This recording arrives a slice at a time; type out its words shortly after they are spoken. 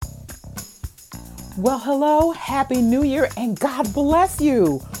Well, hello, Happy New Year, and God bless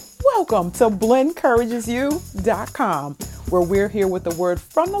you. Welcome to BlendCouragesYou.com, where we're here with the word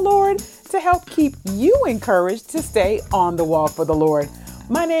from the Lord to help keep you encouraged to stay on the wall for the Lord.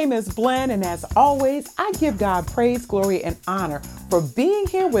 My name is Blend, and as always, I give God praise, glory, and honor for being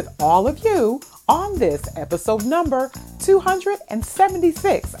here with all of you on this episode number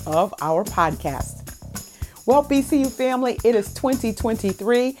 276 of our podcast. Well, BCU family, it is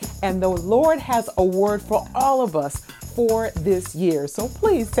 2023, and the Lord has a word for all of us for this year. So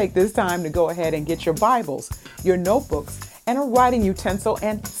please take this time to go ahead and get your Bibles, your notebooks, and a writing utensil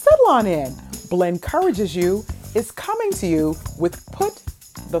and settle on in. Blend Encourages You is coming to you with Put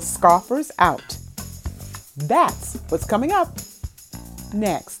the Scoffers Out. That's what's coming up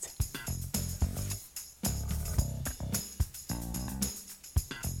next.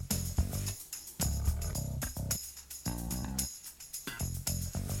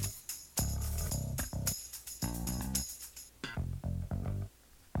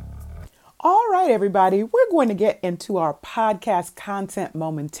 All right, everybody, we're going to get into our podcast content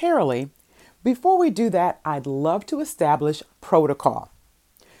momentarily. Before we do that, I'd love to establish protocol.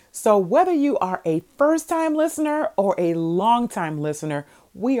 So whether you are a first-time listener or a long-time listener,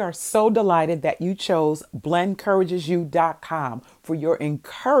 we are so delighted that you chose BlendCouragesYou.com for your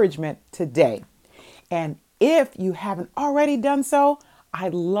encouragement today. And if you haven't already done so,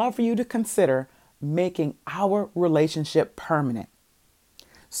 I'd love for you to consider making our relationship permanent.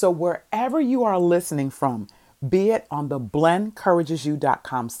 So wherever you are listening from, be it on the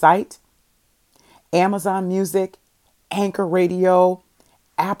BlendCouragesYou.com site, Amazon Music, Anchor Radio,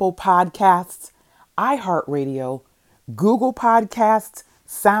 Apple Podcasts, iHeartRadio, Google Podcasts,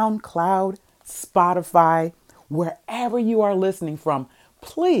 SoundCloud, Spotify, wherever you are listening from,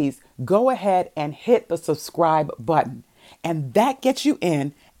 please go ahead and hit the subscribe button. And that gets you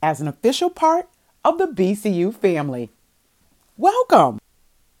in as an official part of the BCU family. Welcome.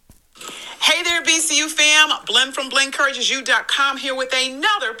 Hey there, BCU fam. Blend from BlendCouragesYou.com here with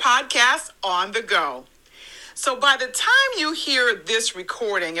another podcast on the go. So by the time you hear this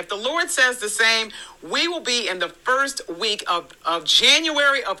recording, if the Lord says the same, we will be in the first week of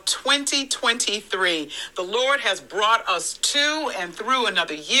January of 2023. The Lord has brought us to and through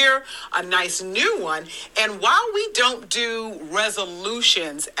another year, a nice new one. And while we don't do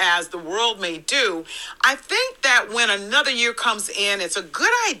resolutions as the world may do, I think that when another year comes in, it's a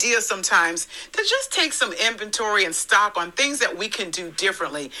good idea sometimes to just take some inventory and stock on things that we can do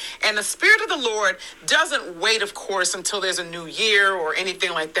differently. And the Spirit of the Lord doesn't wait, of course, until there's a new year or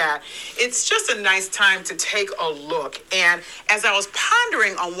anything like that. It's just a nice time to take a look. And as I was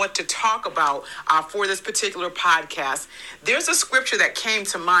pondering on what to talk about for this particular podcast, there's a scripture that came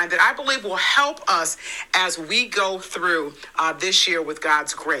to mind that I believe will help us as we go through this year with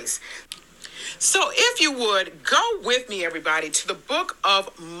God's grace. So if you would, go with me, everybody, to the book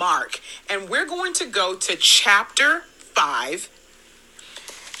of Mark, and we're going to go to chapter 5.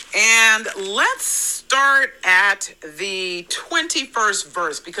 And let's start at the 21st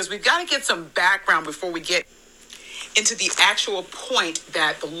verse, because we've got to get some background before we get into the actual point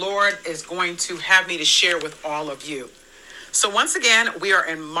that the Lord is going to have me to share with all of you. So once again, we are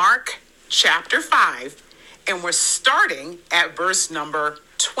in Mark chapter 5, and we're starting at verse number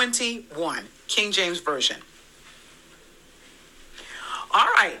 21, King James Version. All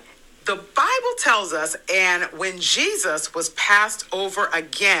right. The Bible tells us, and when Jesus was passed over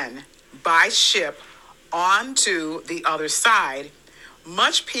again by ship onto the other side,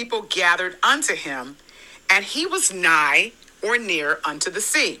 much people gathered unto him, and he was nigh or near unto the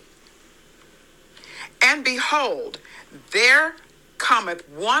sea. And behold, there cometh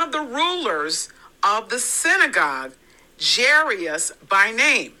one of the rulers of the synagogue, Jairus by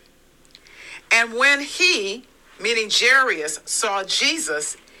name. And when he, meaning Jairus, saw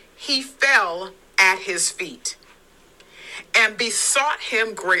Jesus, he fell at his feet and besought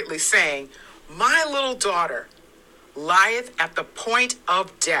him greatly, saying, My little daughter lieth at the point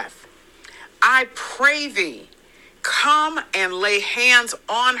of death. I pray thee, come and lay hands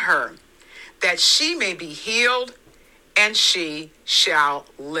on her, that she may be healed, and she shall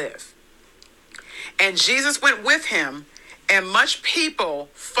live. And Jesus went with him, and much people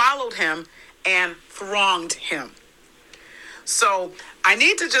followed him and thronged him. So I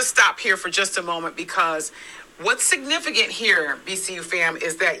need to just stop here for just a moment, because what's significant here, BCU fam,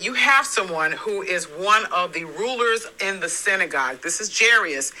 is that you have someone who is one of the rulers in the synagogue. This is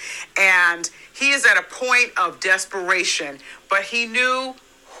Jairus, and he is at a point of desperation, but he knew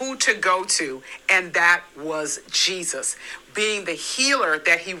who to go to, and that was Jesus, being the healer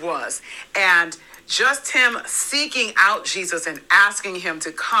that he was. And Just him seeking out Jesus and asking him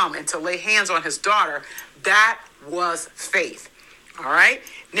to come and to lay hands on his daughter, that was faith. All right.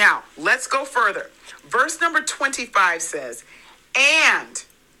 Now, let's go further. Verse number 25 says, and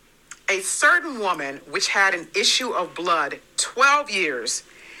a certain woman which had an issue of blood 12 years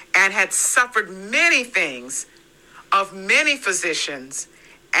and had suffered many things of many physicians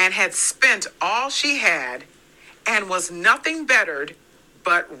and had spent all she had and was nothing bettered,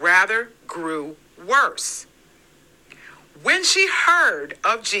 but rather grew worse. When she heard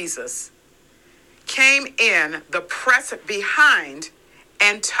of Jesus, came in the press behind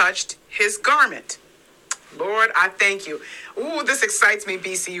and touched his garment. Lord, I thank you. Ooh, this excites me,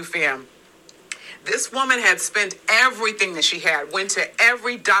 BCU fam. This woman had spent everything that she had, went to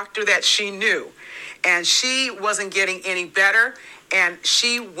every doctor that she knew, and she wasn't getting any better, and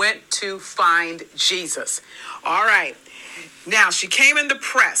she went to find Jesus. All right. Now, she came in the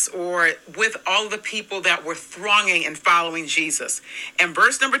press, or with all the people that were thronging and following Jesus. And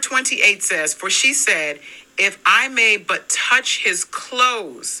verse number 28 says, for she said, if I may but touch his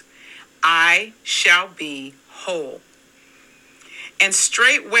clothes, I shall be whole. And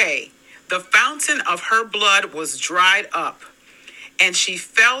straightway the fountain of her blood was dried up, and she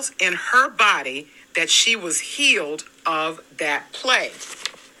felt in her body that she was healed of that plague.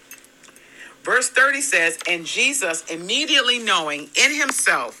 Verse 30 says, and Jesus, immediately knowing in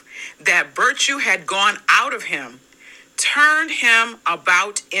himself that virtue had gone out of him, turned him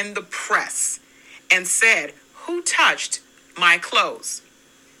about in the press and said, who touched my clothes?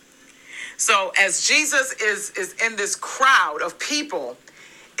 So as Jesus is in this crowd of people,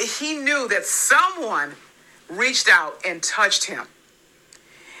 he knew that someone reached out and touched him.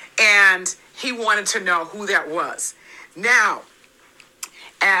 And he wanted to know who that was. Now,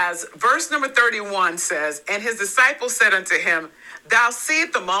 as verse number 31 says, and his disciples said unto him, thou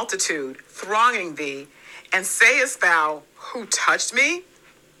seest the multitude thronging thee, and sayest thou, who touched me?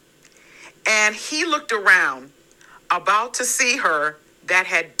 And he looked around, about to see her that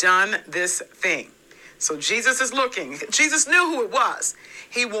had done this thing. So Jesus is looking. Jesus knew who it was.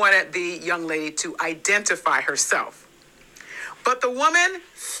 He wanted the young lady to identify herself. But the woman,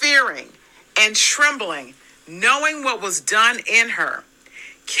 fearing and trembling, knowing what was done in her,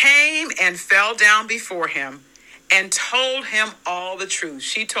 came and fell down before him and told him all the truth.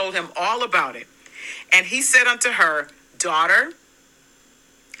 She told him all about it. And he said unto her, daughter,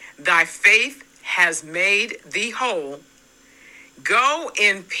 thy faith has made thee whole. Go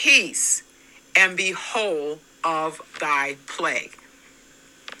in peace and be whole of thy plague.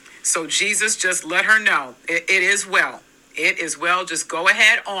 So Jesus just let her know it is well. It is well. Just go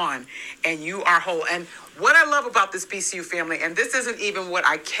ahead on and you are whole. And what I love about this BCU family, and this isn't even what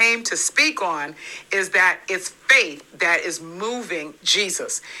I came to speak on, is that it's faith that is moving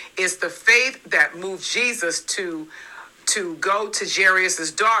Jesus. It's the faith that moved Jesus to go to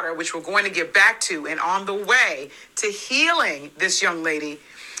Jairus' daughter, which we're going to get back to. And on the way to healing this young lady,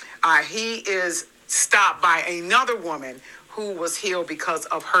 he is stopped by another woman who was healed because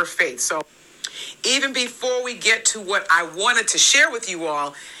of her faith. So even before we get to what I wanted to share with you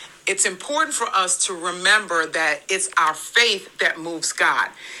all, it's important for us to remember that it's our faith that moves God.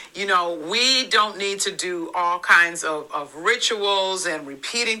 You know, we don't need to do all kinds of rituals and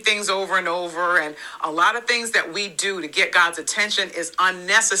repeating things over and over. And a lot of things that we do to get God's attention is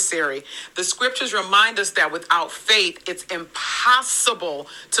unnecessary. The scriptures remind us that without faith, it's impossible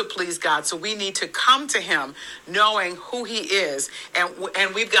to please God. So we need to come to him knowing who he is.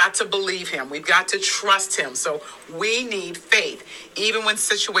 And we've got to believe him. We've got to trust him. So we need faith. Even when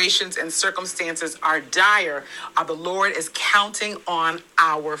situations and circumstances are dire, the Lord is counting on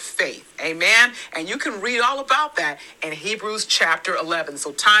our faith. Amen. And you can read all about that in Hebrews chapter 11.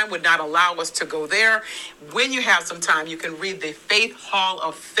 So time would not allow us to go there. When you have some time, you can read the Faith Hall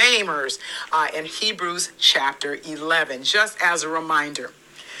of Famers in Hebrews chapter 11, just as a reminder.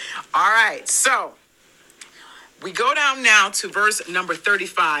 All right. So we go down now to verse number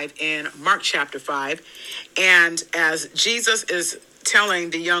 35 in Mark chapter 5. And as Jesus is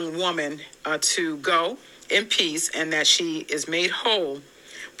telling the young woman to go in peace and that she is made whole,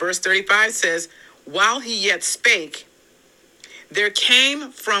 verse 35 says, while he yet spake, there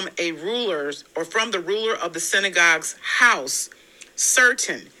came from the ruler of the synagogue's house,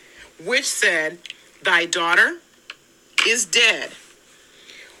 certain, which said, thy daughter is dead.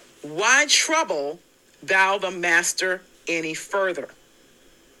 Why trouble thou the master any further?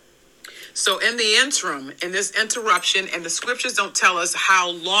 So in the interim, in this interruption, and the scriptures don't tell us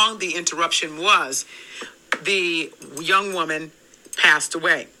how long the interruption was, the young woman passed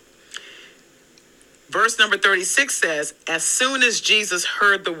away. Verse number 36 says, as soon as Jesus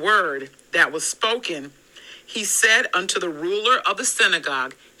heard the word, that was spoken, he said unto the ruler of the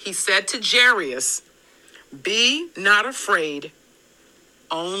synagogue, he said to Jairus, be not afraid,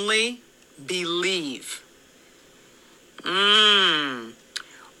 only believe.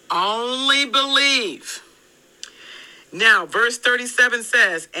 Only believe. Now, verse 37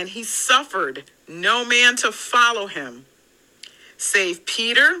 says, and he suffered no man to follow him, save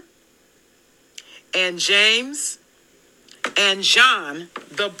Peter and James and John,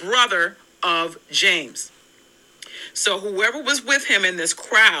 the brother of James. So whoever was with him in this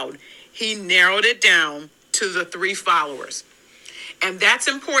crowd, he narrowed it down to the 3 followers. And that's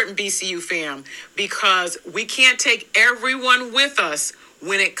important, BCU fam, because we can't take everyone with us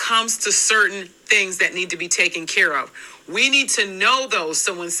when it comes to certain things that need to be taken care of. We need to know those,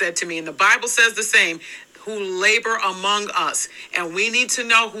 someone said to me, and the Bible says the same, who labor among us. And we need to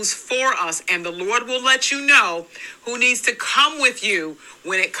know who's for us. And the Lord will let you know who needs to come with you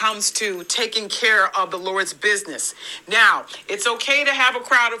when it comes to taking care of the Lord's business. Now, it's okay to have a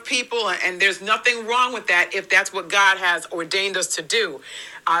crowd of people, and there's nothing wrong with that if that's what God has ordained us to do.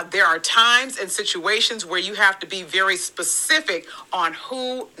 There are times and situations where you have to be very specific on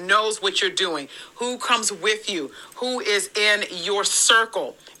who knows what you're doing, who comes with you, who is in your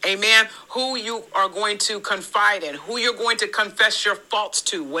circle. Amen. Who you are going to confide in, who you're going to confess your faults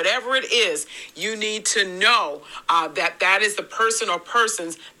to, whatever it is, you need to know that is the person or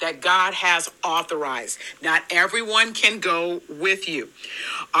persons that God has authorized. Not everyone can go with you.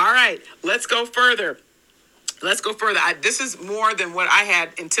 All right, let's go further. This is more than what I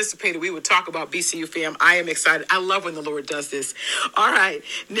had anticipated we would talk about, BCU fam. I am excited. I love when the Lord does this. All right.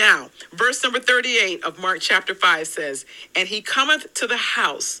 Now, verse number 38 of Mark chapter 5 says, and he cometh to the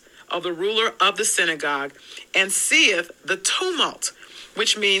house of the ruler of the synagogue and seeth the tumult,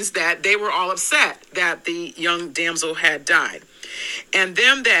 which means that they were all upset that the young damsel had died. And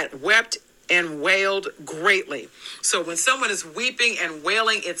them that wept and wailed greatly. So when someone is weeping and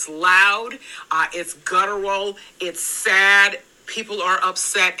wailing, it's loud, it's guttural, it's sad. People are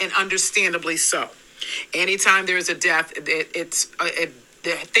upset, and understandably so. Anytime there's a death,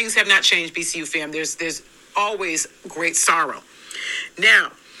 things have not changed, BCU fam. There's always great sorrow.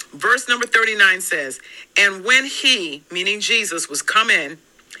 Now, verse number 39 says, and when he, meaning Jesus, was come in,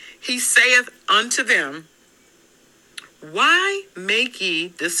 he saith unto them, why make ye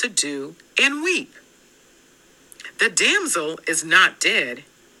this ado and weep? The damsel is not dead,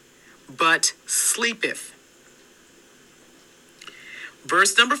 but sleepeth.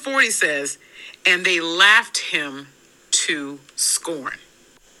 Verse number 40 says, and they laughed him to scorn.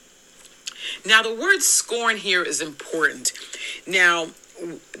 Now, the word scorn here is important. Now,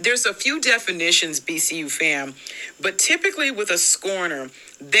 there's a few definitions, BCU fam, but typically with a scorner,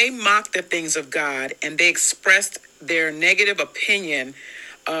 they mock the things of God and they expressed their negative opinion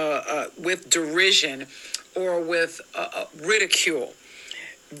with derision or with ridicule.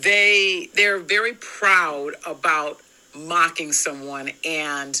 They're very proud about mocking someone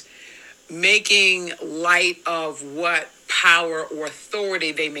and making light of what power or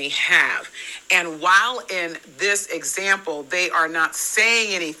authority they may have. And while in this example, they are not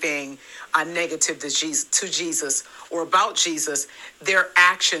saying anything negative to Jesus or about Jesus, their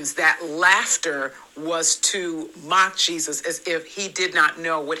actions, that laughter was to mock Jesus as if he did not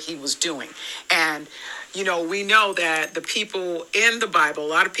know what he was doing. And we know that the people in the Bible, a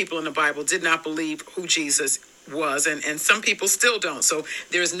lot of people in the Bible did not believe who Jesus was, and some people still don't. So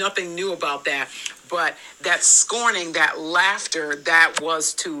there's nothing new about that. But that scorning, that laughter, that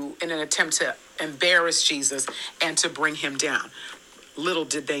was in an attempt to embarrass Jesus and to bring him down. Little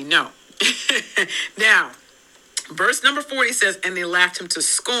did they know. Now, verse number 40 says, and they laughed him to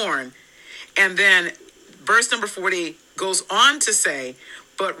scorn. And then verse number 40 goes on to say,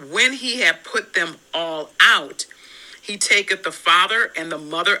 but when he had put them all out, he taketh the father and the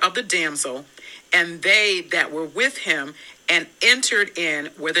mother of the damsel, and they that were with him, and entered in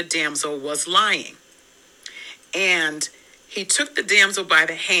where the damsel was lying. And he took the damsel by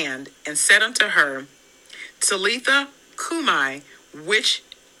the hand, and said unto her, Talitha cumi, which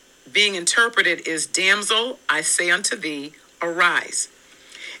being interpreted is, damsel, I say unto thee, arise.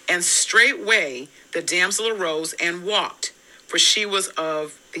 And straightway the damsel arose and walked, for she was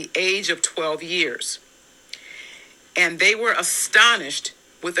of the age of 12 years. And they were astonished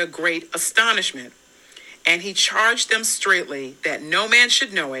with a great astonishment. And he charged them straitly that no man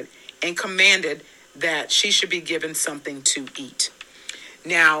should know it, and commanded that she should be given something to eat.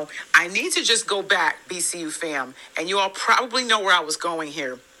 Now, I need to just go back, BCU fam, and you all probably know where I was going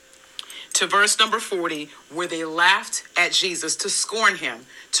here, to verse number 40, where they laughed at Jesus to scorn him,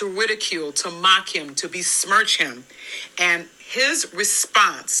 to ridicule, to mock him, to besmirch him. And his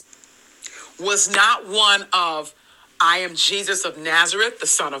response was not one of, I am Jesus of Nazareth, the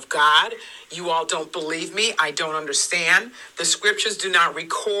Son of God. You all don't believe me. I don't understand. The scriptures do not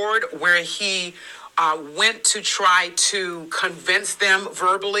record where he went to try to convince them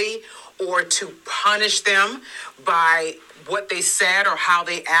verbally or to punish them by what they said or how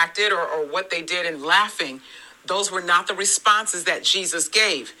they acted or what they did in laughing. Those were not the responses that Jesus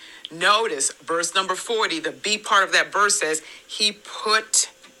gave. Notice verse number 40, the B part of that verse says, he put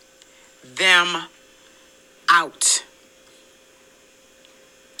them out.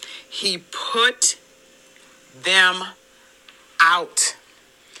 He put them out.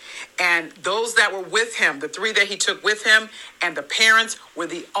 And those that were with him, the three that he took with him and the parents were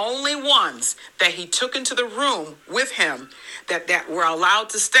the only ones that he took into the room with him that were allowed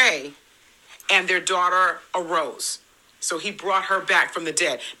to stay, and their daughter arose. So he brought her back from the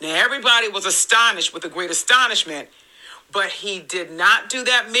dead. Now everybody was astonished with a great astonishment, but he did not do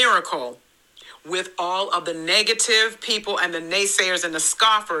that miracle with all of the negative people and the naysayers and the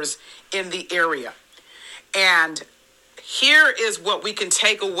scoffers in the area. And here is what we can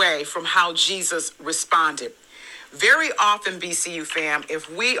take away from how Jesus responded. Very often, BCU fam,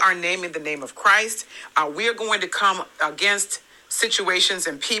 if we are naming the name of Christ, we are going to come against situations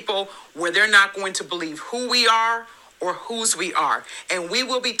and people where they're not going to believe who we are or whose we are. And we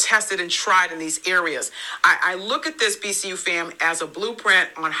will be tested and tried in these areas. I look at this, BCU fam, as a blueprint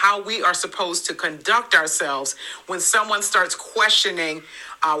on how we are supposed to conduct ourselves when someone starts questioning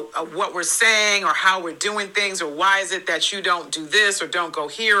what we're saying or how we're doing things, or why is it that you don't do this or don't go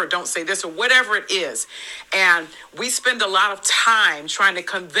here or don't say this or whatever it is. And we spend a lot of time trying to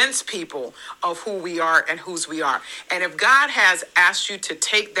convince people of who we are and whose we are. And if God has asked you to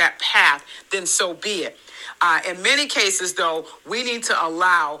take that path, then so be it. In many cases, though, we need to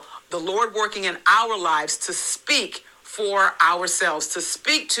allow the Lord working in our lives to speak for ourselves, to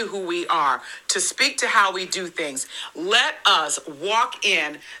speak to who we are, to speak to how we do things. Let us walk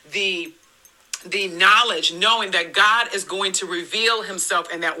in the knowledge, knowing that God is going to reveal himself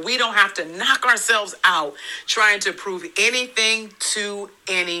and that we don't have to knock ourselves out trying to prove anything to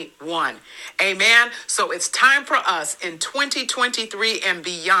anyone. Amen. So it's time for us in 2023 and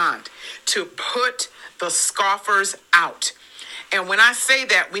beyond to put the scoffers out. And when I say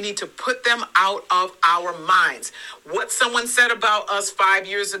that, we need to put them out of our minds. What someone said about us 5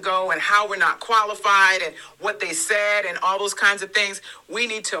 years ago and how we're not qualified and what they said and all those kinds of things, we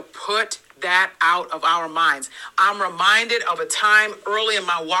need to put that out of our minds. I'm reminded of a time early in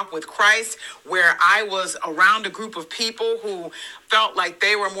my walk with Christ where I was around a group of people who felt like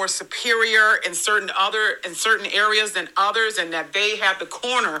they were more superior in certain areas than others, and that they had the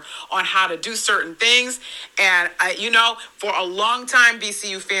corner on how to do certain things. And for a long time,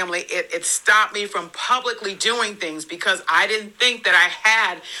 BCU family, it stopped me from publicly doing things because I didn't think that I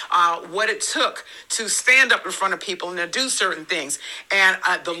had what it took to stand up in front of people and to do certain things. And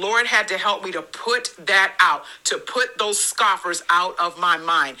the Lord had to help me to put that out, to put those scoffers out of my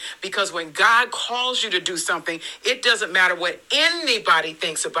mind. Because when God calls you to do something, it doesn't matter what anybody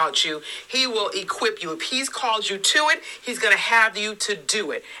thinks about you. He will equip you. If he's called you to it, he's going to have you to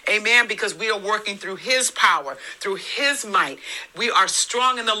do it. Amen. Because we are working through his power, through his might. We are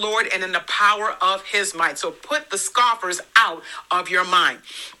strong in the Lord and in the power of his might. So put the scoffers out of your mind.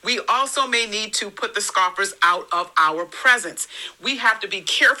 We also may need to put the scoffers out of our presence. We have to be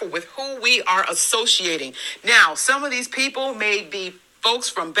careful with who we are associating. Now, some of these people may be folks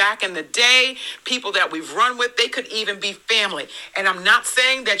from back in the day, people that we've run with. They could even be family. And I'm not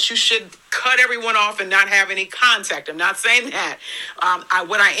saying that you should cut everyone off and not have any contact. I'm not saying that.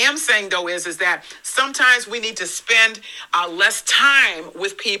 What I am saying, though, is that sometimes we need to spend less time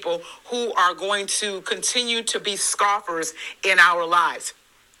with people who are going to continue to be scoffers in our lives.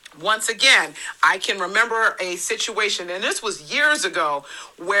 Once again, I can remember a situation, and this was years ago,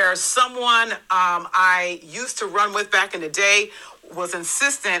 where someone I used to run with back in the day was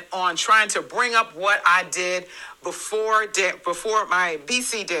insistent on trying to bring up what I did before my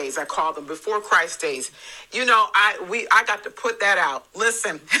BC days. I call them before Christ days. I got to put that out.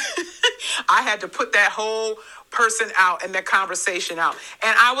 Listen, I had to put that whole person out and that conversation out.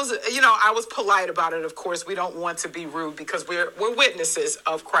 And I was polite about it. Of course, we don't want to be rude because we're witnesses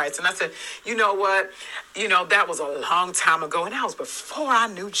of Christ. And I said, you know what? That was a long time ago, and that was before I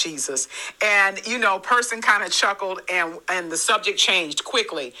knew Jesus. And, person kind of chuckled and the subject changed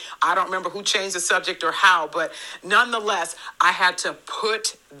quickly. I don't remember who changed the subject or how, but nonetheless, I had to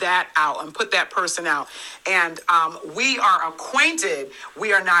put that out and put that person out. And we are acquainted.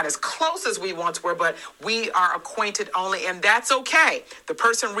 We are not as close as we once were, but we are acquainted only, and that's okay. The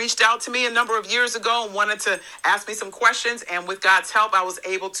person reached out to me a number of years ago and wanted to ask me some questions, and with God's help, I was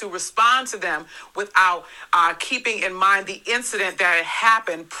able to respond to them without keeping in mind the incident that had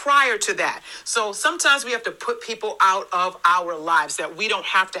happened prior to that. So sometimes we have to put people out of our lives, that we don't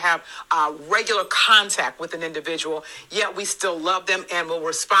have to have regular contact with an individual, yet we still love them and will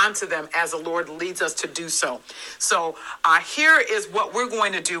respond to them as the Lord leads us to do so. So here is what we're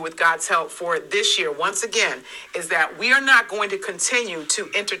going to do with God's help for this year. Once again, is that we are not going to continue to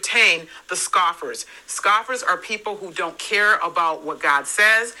entertain the scoffers. Scoffers are people who don't care about what God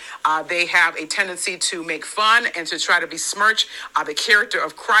says. They have a tendency to make fun and to try to besmirch the character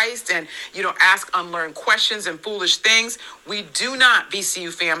of Christ, and ask unlearned questions and foolish things. We do not,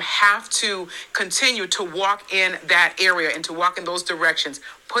 BCU fam, have to continue to walk in that area and to walk in those directions.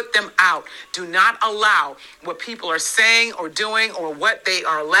 Put them out. Do not allow what people are saying or doing or what they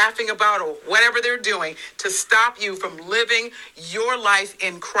are laughing about or whatever they're doing to stop you from living your life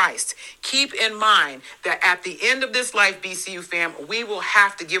in Christ. Keep in mind that at the end of this life, BCU fam, we will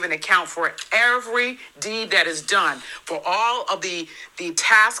have to give an account for every deed that is done, for all of the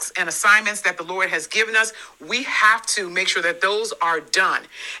tasks and assignments that the Lord has given us. We have to make sure that those are done.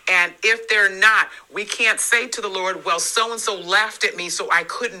 And if they're not, we can't say to the Lord, well, so-and-so laughed at me, so I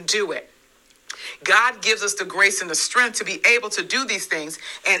couldn't do it. God gives us the grace and the strength to be able to do these things.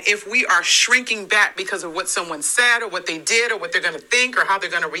 And if we are shrinking back because of what someone said or what they did or what they're going to think or how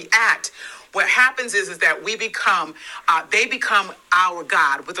they're going to react, what happens is that we become, they become our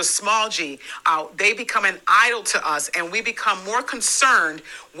God with a small g. They become an idol to us, and we become more concerned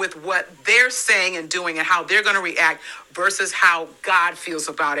with what they're saying and doing and how they're going to react versus how God feels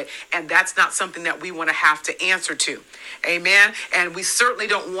about it. And that's not something that we want to have to answer to. Amen. And we certainly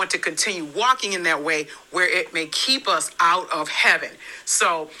don't want to continue walking in that way where it may keep us out of heaven.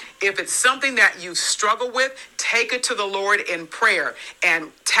 So if it's something that you struggle with, take it to the Lord in prayer,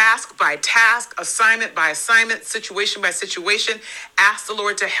 and task by task, assignment by assignment, situation by situation, ask the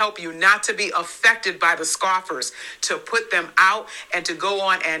Lord to help you not to be affected by the scoffers, to put them out and to go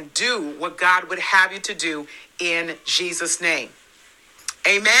on and do what God would have you to do in Jesus' name.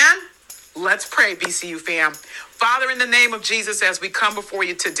 Amen. Let's pray, BCU fam. Father, in the name of Jesus, as we come before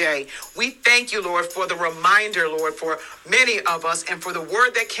you today, we thank you, Lord, for the reminder, Lord, for many of us, and for the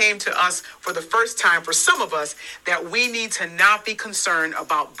word that came to us for the first time for some of us, that we need to not be concerned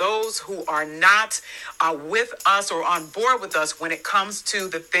about those who are not with us or on board with us when it comes to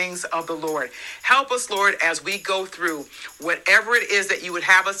the things of the Lord. Help us, Lord, as we go through whatever it is that you would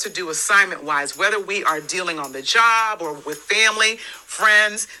have us to do assignment-wise, whether we are dealing on the job or with family,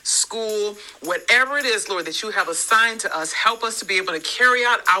 friends, school, whatever it is, Lord, that you have assigned to us. Help us to be able to carry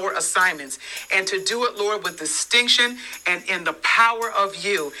out our assignments and to do it, Lord, with distinction and in the power of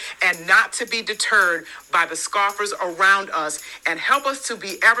you, and not to be deterred by the scoffers around us. And help us to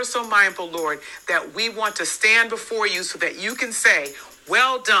be ever so mindful, Lord, that we want to stand before you so that you can say,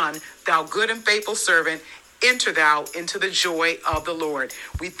 well done, thou good and faithful servant. Enter thou into the joy of the Lord.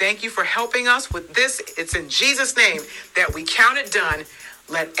 We thank you for helping us with this. It's in Jesus' name that we count it done.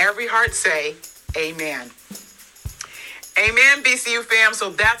 Let every heart say, amen. Amen, BCU fam. So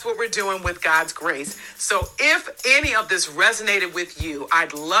that's what we're doing with God's grace. So if any of this resonated with you,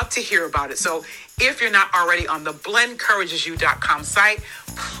 I'd love to hear about it. So if you're not already on the BlenencouragesYou.com site,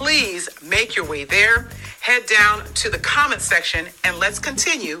 please make your way there. Head down to the comment section and let's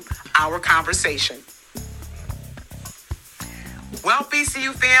continue our conversation. Well,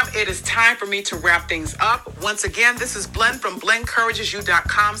 BCU fam, it is time for me to wrap things up. Once again, this is Blen from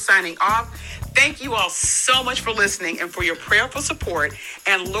BlenencouragesYou.com signing off. Thank you all so much for listening and for your prayerful support.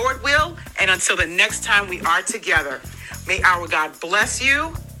 And Lord will, and until the next time we are together, may our God bless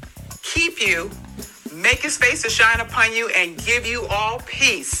you, keep you, make his face to shine upon you, and give you all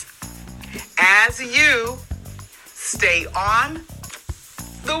peace as you stay on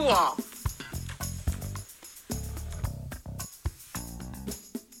the wall.